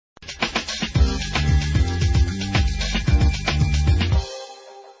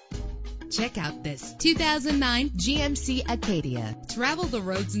Check out this 2009 GMC Acadia. Travel the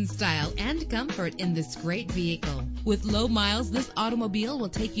roads in style and comfort in this great vehicle. With low miles, this automobile will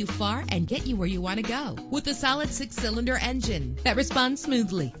take you far and get you where you want to go. With a solid 6-cylinder engine that responds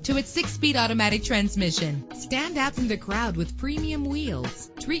smoothly to its 6-speed automatic transmission. Stand out from the crowd with premium wheels.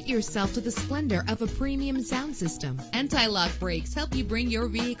 Treat yourself to the splendor of a premium sound system. Anti-lock brakes help you bring your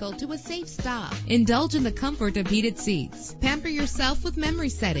vehicle to a safe stop. Indulge in the comfort of heated seats. Pamper yourself with memory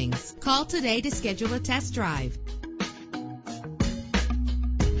settings. Call today to schedule a test drive.